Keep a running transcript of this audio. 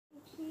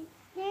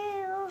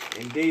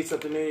Indeed,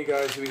 something new, you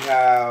guys. We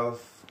have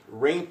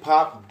Ring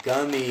Pop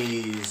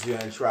Gummies we're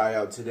going to try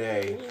out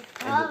today.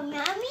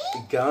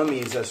 Gummies?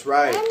 Gummies, that's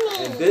right.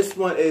 Gummies. And this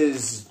one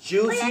is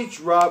Juicy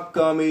Drop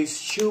Gummies,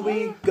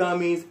 Chewy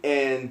Gummies,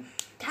 and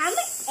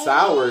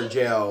Sour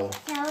Gel.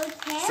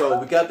 So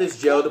we got this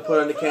gel to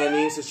put on the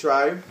candies to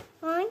try.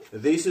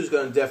 These two's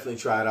going to definitely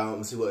try it out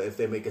and see if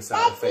they make a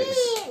sour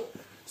face.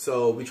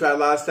 So we tried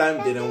last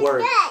time, didn't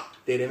work.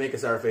 They didn't make a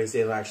sour face,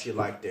 they actually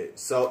liked it.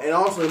 So, and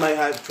also we might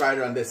have tried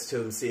it on this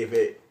too and see if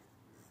it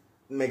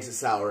makes it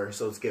sour.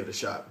 So let's give it a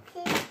shot.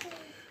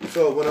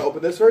 So, want to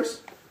open this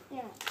first?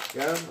 Yeah.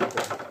 Yeah?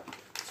 Okay.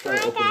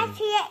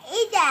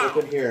 Let's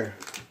open here.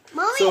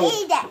 So,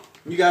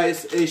 you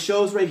guys, it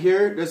shows right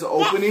here, there's an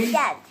opening.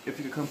 If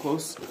you can come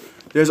close.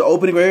 There's an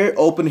opening right here.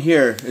 Open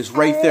here. It's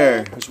right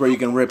there. It's where you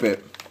can rip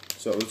it.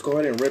 So let's go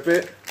ahead and rip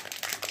it.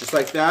 Just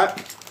like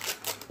that.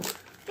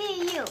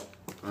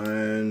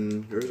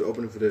 And there's an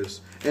opening for this.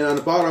 And on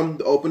the bottom,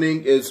 the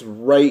opening is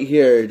right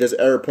here. There's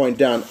an arrow point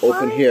down.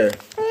 Open here.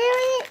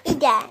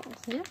 Yeah,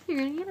 you're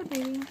gonna get it,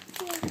 baby.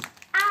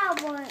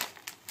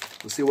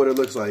 Let's see what it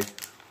looks like.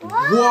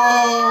 Whoa!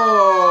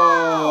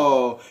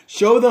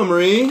 Show them,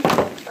 Marie.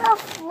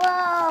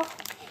 Whoa!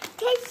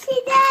 Can you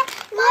see that?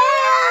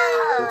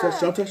 Whoa!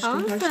 Don't touch,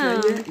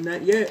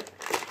 not yet.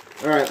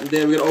 Alright,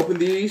 then we're gonna open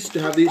these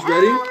to have these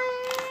ready.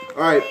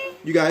 Alright,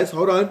 you guys,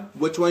 hold on.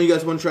 Which one you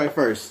guys want to try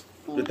first?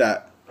 With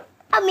that.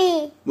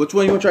 Me. Which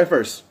one you want to try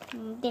first?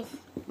 This.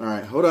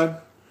 Alright, hold on.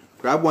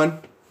 Grab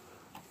one.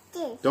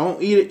 This. Don't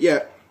eat it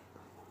yet.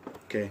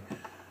 Okay.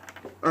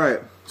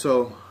 Alright,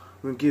 so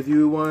I'm going to give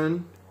you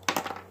one.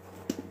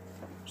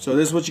 So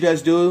this is what you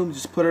guys do.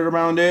 Just put it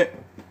around it.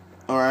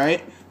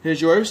 Alright.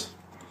 Here's yours.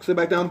 Sit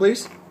back down,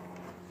 please.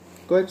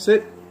 Go ahead,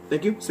 sit.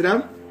 Thank you. Sit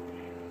down.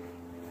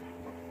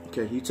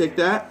 Okay, you take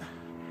that.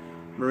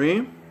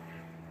 Marie.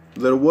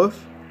 Little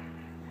Wolf.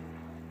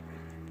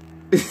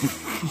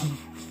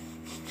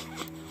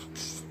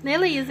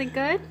 Lily, is it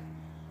good?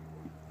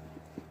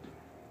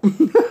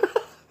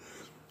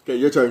 Okay,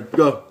 your turn.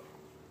 Go.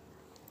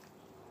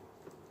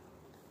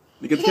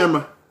 Look at the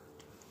camera.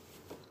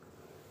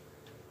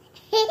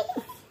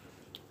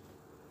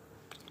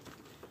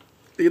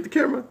 Look at the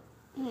camera.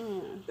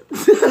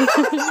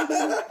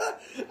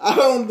 I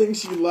don't think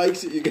she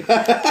likes it, you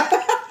guys.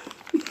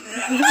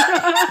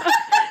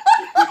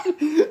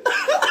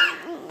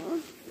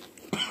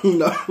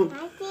 No.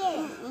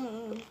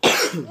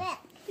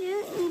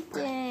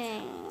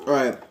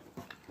 Alright,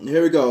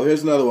 here we go.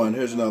 Here's another one.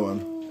 Here's another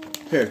one.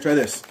 Here, try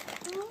this.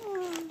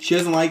 She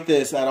doesn't like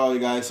this at all, you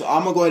guys. So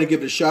I'm going to go ahead and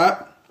give it a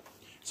shot.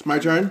 It's my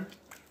turn.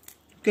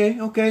 Okay,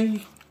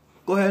 okay.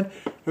 Go ahead.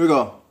 Here we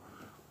go.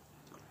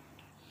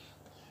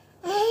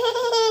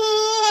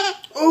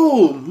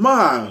 Oh,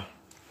 my.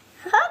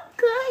 How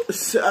good.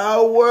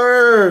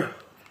 Sour.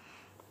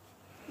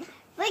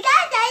 We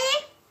got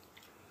it.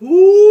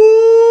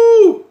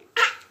 Ooh.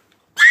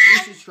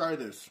 You should try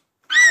this.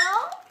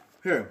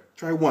 Here,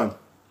 try one.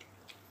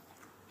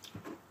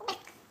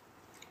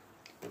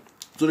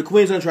 So the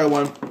queen's gonna try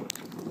one.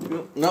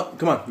 No,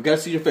 come on. You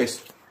gotta see your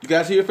face. You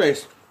gotta see your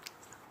face.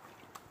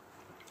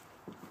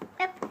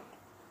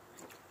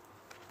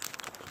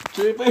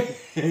 See your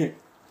face.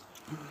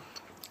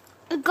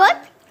 Good?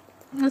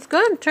 It's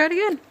good. Try it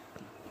again.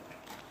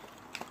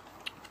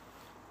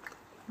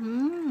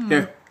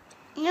 Here.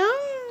 No.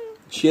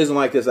 She doesn't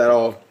like this at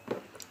all.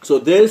 So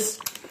this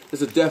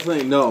is a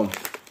definitely no.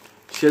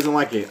 She doesn't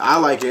like it. I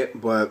like it,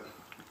 but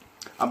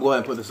I'm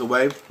going to put this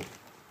away.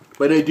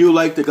 But they do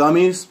like the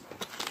gummies,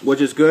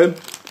 which is good.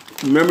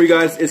 Remember, you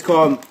guys, it's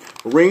called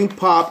Ring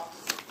Pop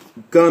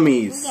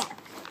Gummies. Yeah.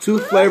 2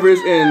 flavors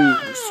in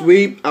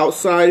sweet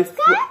outside,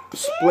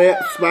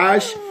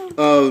 splash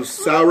of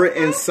sour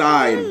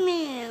inside.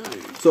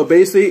 So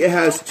basically, it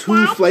has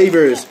 2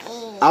 flavors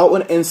out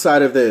and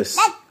inside of this,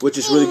 which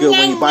is really good.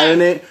 When you bite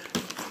on it,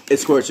 it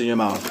squirts in your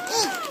mouth.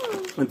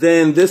 And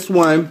then this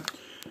one,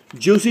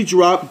 Juicy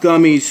Drop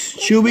Gummies,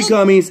 Chewy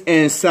Gummies,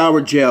 and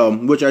Sour Gel,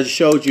 which I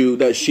showed you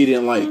that she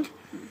didn't like.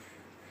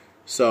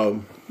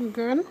 So,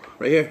 good.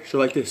 Right here, she'll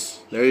like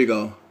this. There you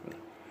go.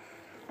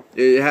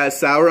 It has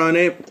sour on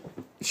it,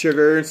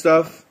 sugar and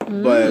stuff,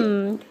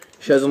 but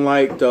she doesn't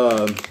like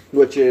the,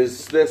 which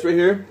is this right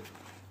here,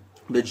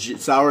 the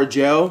Sour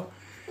Gel.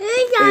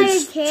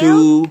 It's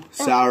too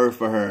sour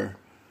for her.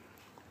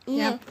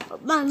 Yeah.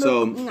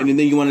 So,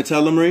 anything you want to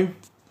tell them, Marie?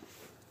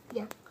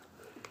 Yeah.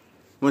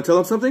 Want to tell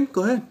them something?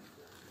 Go ahead.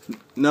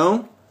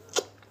 No?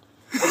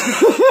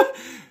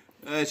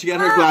 She got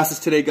her glasses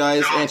today,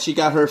 guys, and she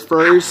got her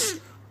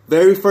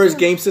very first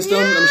game system.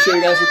 Let me show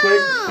you guys real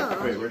quick.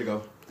 Wait, where'd it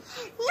go?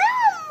 No.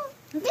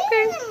 It's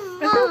okay.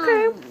 It's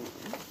okay.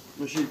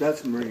 Well,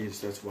 that's Marie's,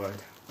 that's why.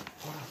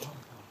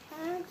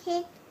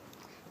 Okay.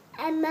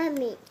 And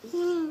mommy.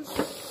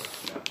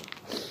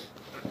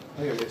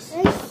 Here it is.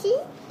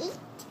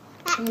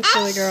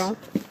 Silly girl.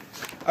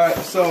 Alright,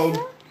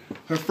 so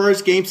her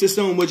first game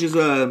system, which is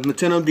a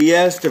Nintendo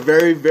DS, the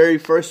very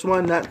first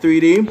one, not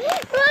 3D.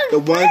 The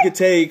one could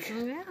take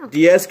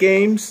DS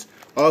games,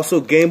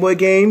 also Game Boy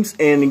games,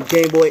 and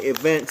Game Boy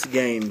Advance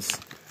games.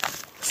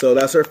 so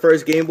that's her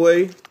first Game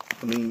Boy.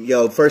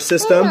 First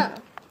system.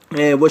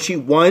 And what she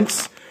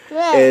wants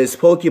is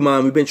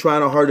Pokemon. We've been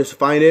trying our hardest to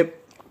find it.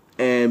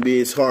 And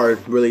it's hard,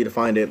 really, to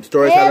find it.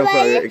 Stores have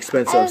them for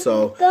expensive.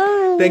 So,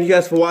 thank you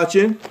guys for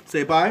watching.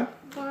 Say bye.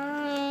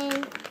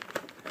 Bye.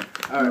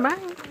 All right. Bye.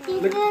 You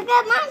can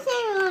get my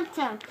sandwich.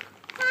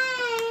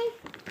 Bye.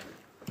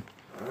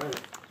 All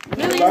right.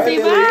 Lily, Bye,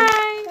 say Lily.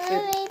 bye.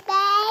 Bye.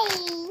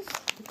 Bye.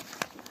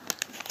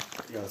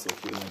 Y'all so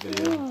cute in that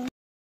video.